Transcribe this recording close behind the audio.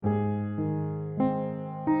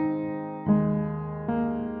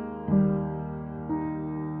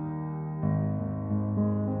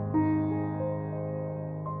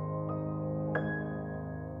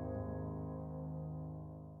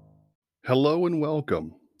Hello and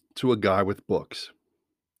welcome to A Guy with Books.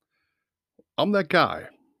 I'm that guy,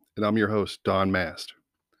 and I'm your host, Don Mast.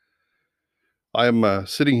 I am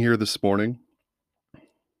sitting here this morning,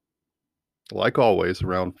 like always,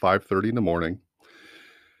 around 5:30 in the morning,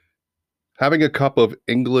 having a cup of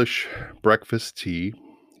English breakfast tea.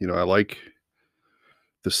 I like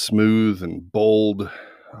the smooth and bold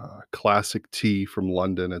classic tea from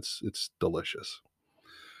London. It's delicious.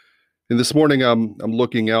 And this morning, I'm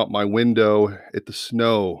looking out my window at the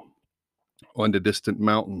snow on the distant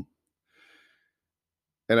mountain,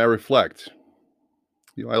 and I reflect.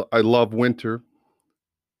 I love winter.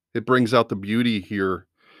 It brings out the beauty here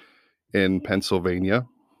in Pennsylvania.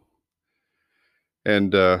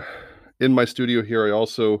 And in my studio here, I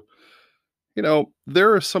also,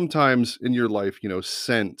 there are sometimes in your life,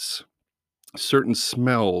 scents, certain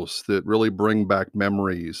smells that really bring back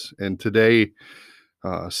memories. And today,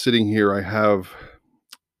 sitting here, I have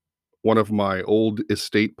one of my old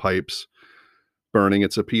estate pipes burning.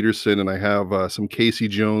 It's a Peterson, and I have some Casey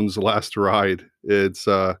Jones Last Ride. It's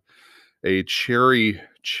a cherry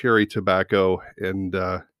tobacco, and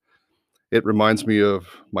it reminds me of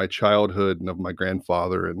my childhood and of my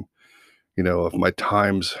grandfather and, of my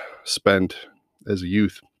times spent as a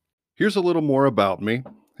youth. Here's a little more about me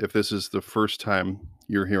if this is the first time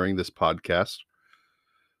you're hearing this podcast.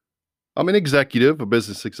 I'm an executive, a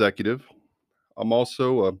business executive. I'm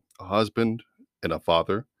also a husband and a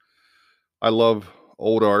father. I love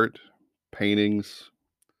old art, paintings,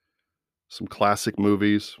 some classic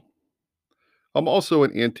movies. I'm also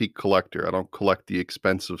an antique collector. I don't collect the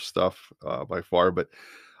expensive stuff by far, but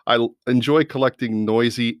enjoy collecting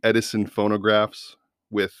noisy Edison phonographs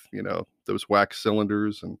with, those wax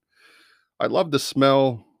cylinders. And I love to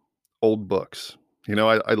smell old books.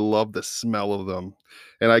 I love the smell of them.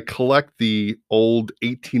 And I collect the old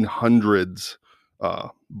 1800s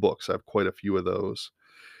books. I have quite a few of those.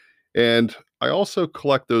 And I also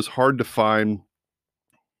collect those hard to find,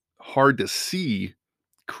 hard to see,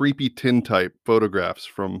 creepy tintype photographs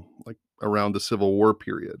from like around the Civil War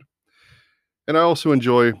period. And I also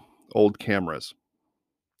enjoy old cameras.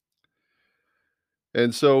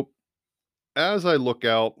 And so as I look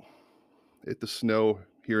out at the snow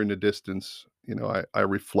here in the distance, I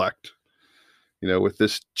reflect, with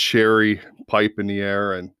this cherry pipe in the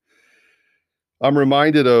air. And I'm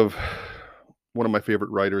reminded of one of my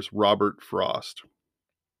favorite writers, Robert Frost.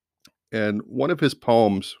 And one of his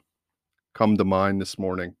poems come to mind this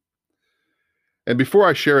morning. And before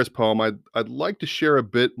I share his poem, I'd like to share a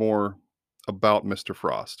bit more about Mr.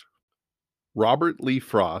 Frost. Robert Lee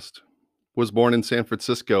Frost was born in San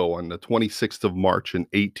Francisco on the 26th of March in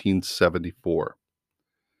 1874.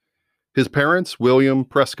 His parents, William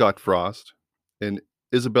Prescott Frost and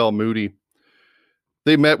Isabel Moody,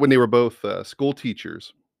 they met when they were both school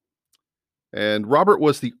teachers. And Robert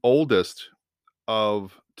was the oldest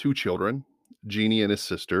of two children, Jeannie and his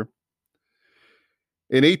sister.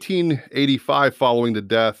 In 1885, following the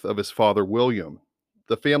death of his father, William,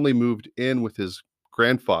 the family moved in with his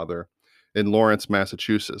grandfather in Lawrence,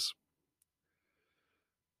 Massachusetts.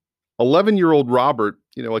 11-year-old Robert,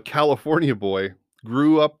 a California boy,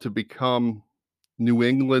 grew up to become New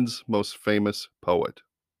England's most famous poet.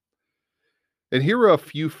 And here are a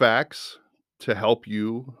few facts to help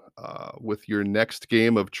you with your next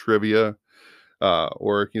game of trivia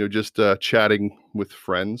or, just chatting with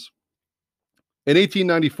friends. In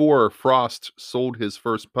 1894, Frost sold his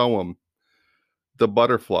first poem, The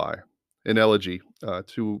Butterfly, an elegy,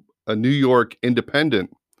 to a New York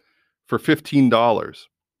Independent for $15.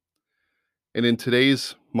 And in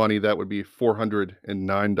today's money, that would be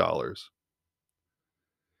 $409.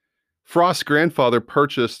 Frost's grandfather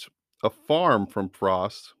purchased a farm from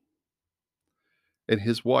Frost and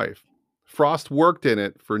his wife. Frost worked in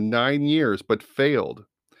it for 9 years, but failed.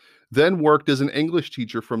 Then worked as an English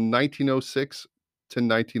teacher from 1906 to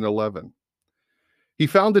 1911. He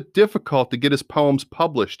found it difficult to get his poems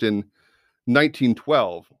published in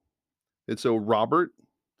 1912. And so Robert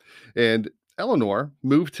and Eleanor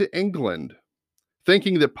moved to England,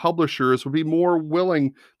 thinking that publishers would be more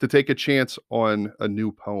willing to take a chance on a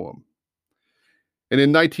new poem. And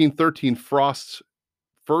in 1913, Frost's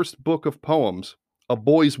first book of poems, A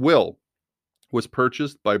Boy's Will, was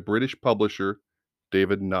purchased by British publisher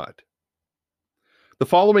David Nutt. The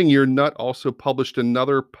following year, Nutt also published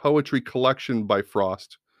another poetry collection by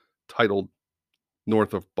Frost titled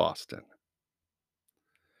North of Boston.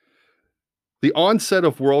 The onset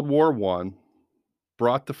of World War I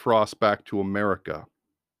brought the Frost back to America,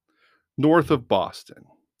 north of Boston.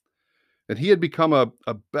 And he had become a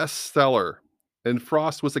bestseller, and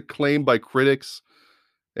Frost was acclaimed by critics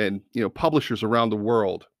and publishers around the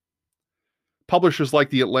world. Publishers like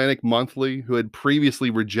the Atlantic Monthly, who had previously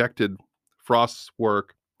rejected Frost's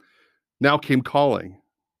work, now came calling.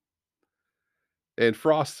 And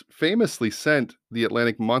Frost famously sent the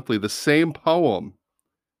Atlantic Monthly the same poem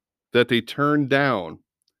that they turned down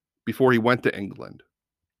before he went to England.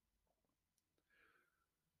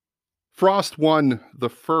 Frost won the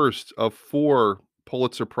first of 4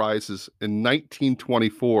 Pulitzer Prizes in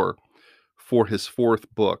 1924 for his 4th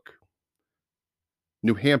book,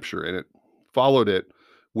 New Hampshire, and it followed it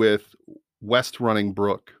with West Running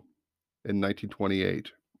Brook in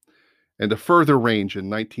 1928, and A Further Range in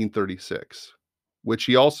 1936, which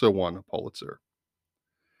he also won a Pulitzer.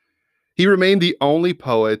 He remained the only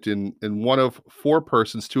poet in one of 4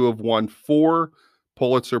 persons to have won 4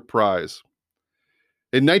 Pulitzer Prize.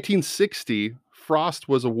 In 1960, Frost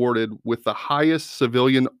was awarded with the highest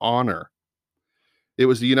civilian honor. It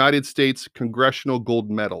was the United States Congressional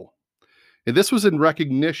Gold Medal. And this was in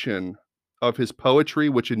recognition of his poetry,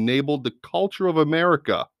 which enabled the culture of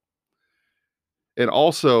America and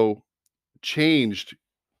also changed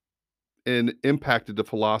and impacted the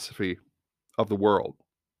philosophy of the world.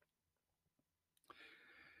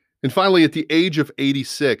 And finally, at the age of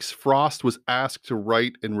 86, Frost was asked to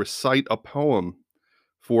write and recite a poem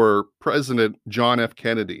for President John F.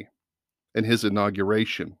 Kennedy in his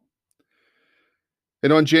inauguration.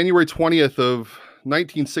 And on January 20th of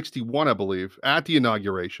 1961, I believe, at the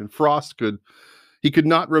inauguration, Frost could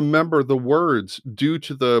not remember the words due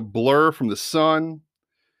to the blur from the sun,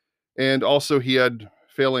 and also he had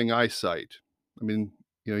failing eyesight. I mean,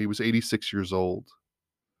 he was 86 years old.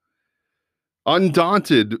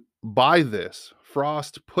 Undaunted by this,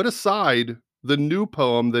 Frost put aside the new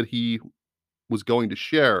poem that he was going to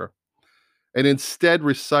share and instead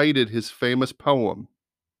recited his famous poem,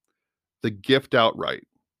 The Gift Outright,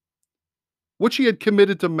 which he had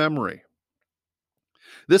committed to memory.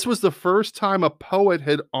 This was the first time a poet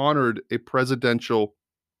had honored a presidential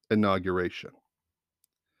inauguration.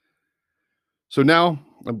 So now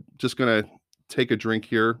I'm just going to take a drink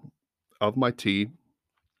here of my tea.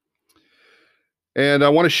 And I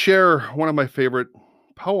want to share one of my favorite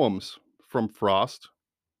poems from Frost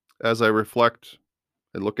as I reflect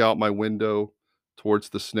and look out my window towards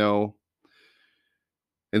the snow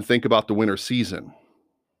and think about the winter season.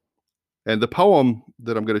 And the poem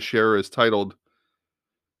that I'm going to share is titled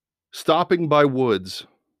Stopping by Woods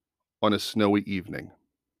on a Snowy Evening.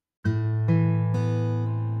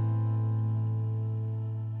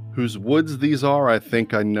 Whose woods these are, I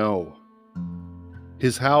think I know.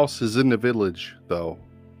 His house is in the village, though.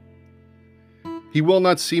 He will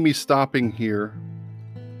not see me stopping here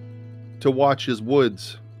to watch his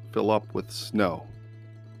woods fill up with snow.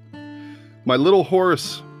 My little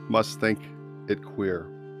horse must think it queer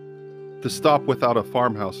to stop without a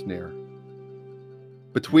farmhouse near.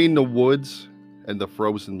 Between the woods and the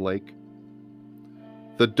frozen lake,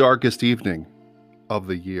 the darkest evening of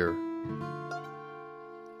the year.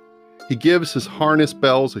 He gives his harness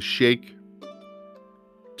bells a shake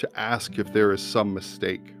to ask if there is some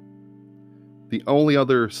mistake. The only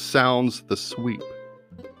other sounds the sweep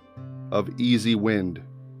of easy wind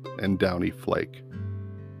and downy flake.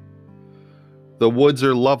 The woods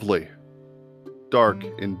are lovely, dark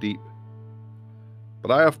and deep, but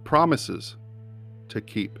I have promises to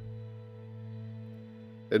keep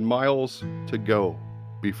and miles to go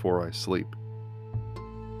before I sleep.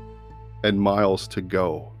 And miles to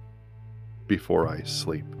go before I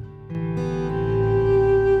sleep.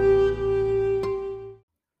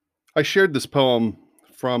 I shared this poem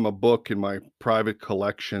from a book in my private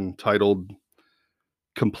collection titled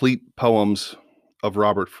Complete Poems of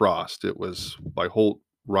Robert Frost. It was by Holt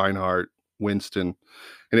Rinehart Winston,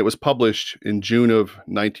 and it was published in June of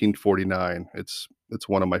 1949. It's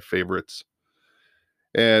one of my favorites.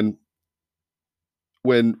 And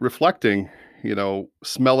when reflecting,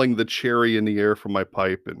 smelling the cherry in the air from my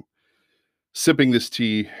pipe and sipping this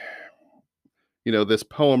tea, this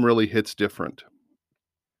poem really hits different.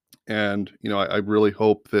 And, I really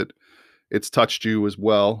hope that it's touched you as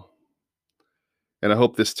well. And I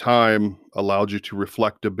hope this time allowed you to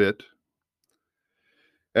reflect a bit.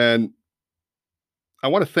 And I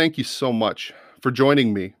want to thank you so much for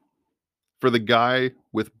joining me for the Guy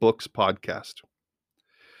with Books podcast.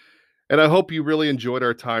 And I hope you really enjoyed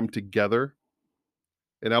our time together.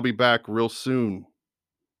 And I'll be back real soon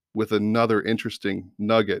with another interesting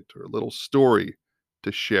nugget or little story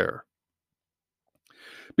to share.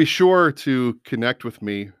 Be sure to connect with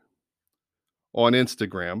me on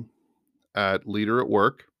Instagram at Leader at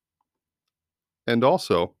Work and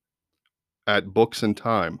also at Books and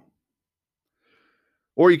Time.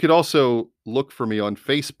 Or you could also look for me on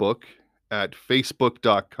Facebook at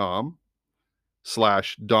facebook.com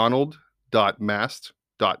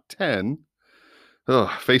facebook.com/donald.mast.10. Ugh,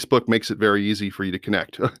 Facebook makes it very easy for you to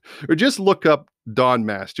connect. Or just look up Don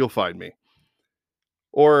Mast, you'll find me.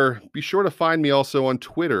 Or be sure to find me also on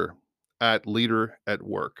Twitter at Leader at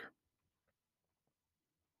Work.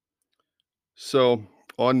 So,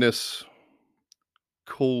 on this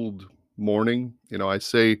cold morning, I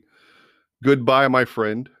say goodbye, my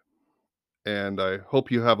friend, and I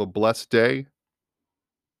hope you have a blessed day.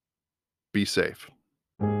 Be safe.